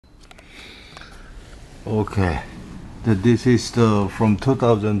Okay, this is the from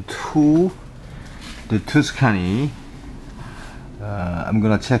 2002, the Tuscani. I'm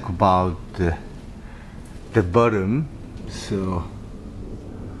gonna check about the bottom. So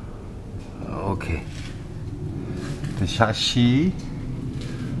okay, the chassis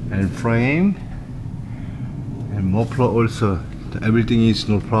and frame and muffler also, everything is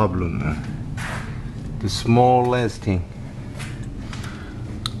no problem. The small lasting.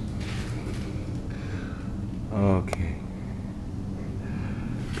 Okay,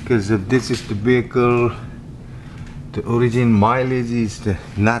 because if this is the vehicle, the origin mileage is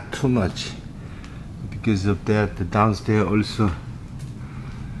not too much. Because of that, the downstairs also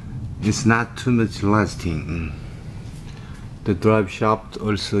is not too much lasting. The drive shaft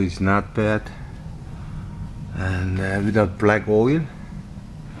also is not bad, and without black oil.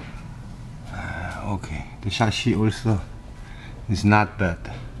 Okay, the chassis also is not bad.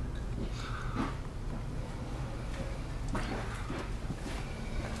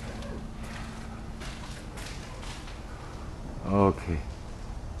 Okay.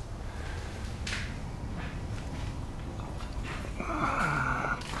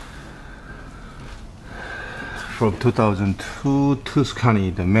 From 2002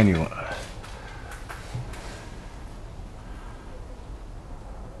 Tuscani, the manual.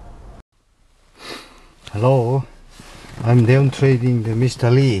 Hello, I'm demonstrating the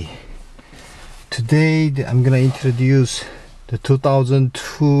Mr. Lee. Today I'm gonna introduce the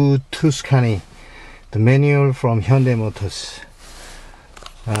 2002 Tuscani, the manual from Hyundai Motors.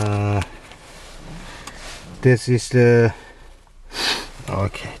 This is the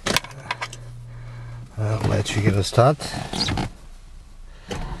okay. Let's get a start.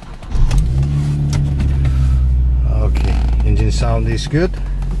 Okay, engine sound is good.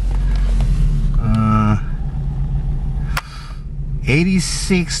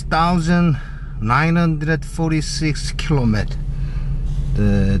 86,946 kilometers.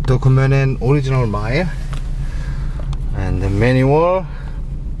 The documented original mile, and the manual,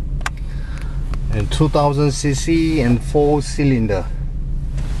 and 2000 cc and 4 cylinder.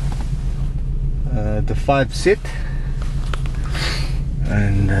 The 5 seat,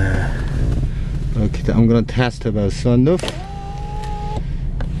 and okay, I'm gonna test about sunroof.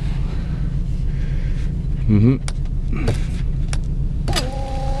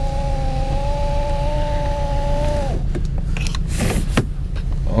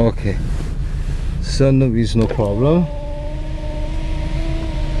 Okay, sunroof is no problem.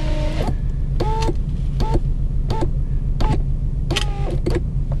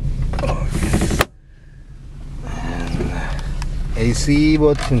 AC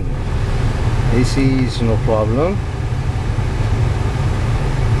button, AC is no problem.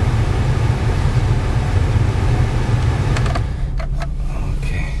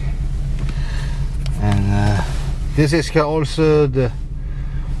 Okay, and this is also the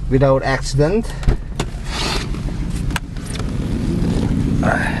without accident.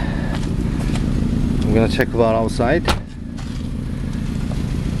 I'm gonna check about outside.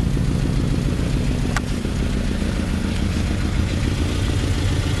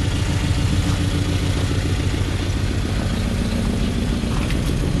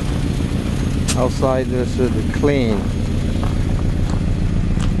 Outside is clean.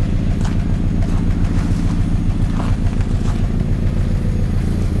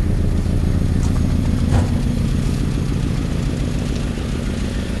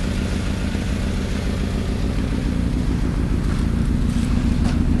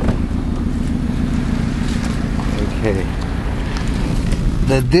 Okay.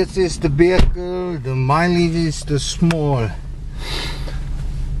 This is the vehicle. The mileage is the small.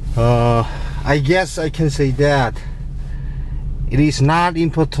 I guess I can say that it is not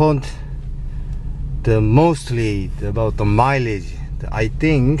important mostly about the mileage. I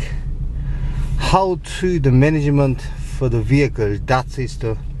think how to the management for the vehicle, that is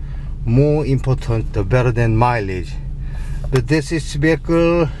the more important, the better than mileage. But this is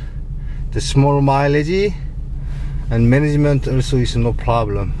vehicle, the small mileage, and management also is no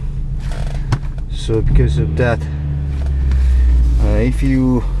problem. So because of that, if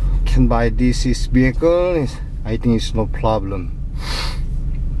you can buy this vehicle, I think it's no problem.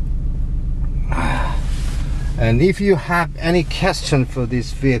 And if you have any question for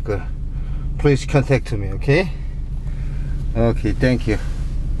this vehicle, please contact me. Okay, thank you.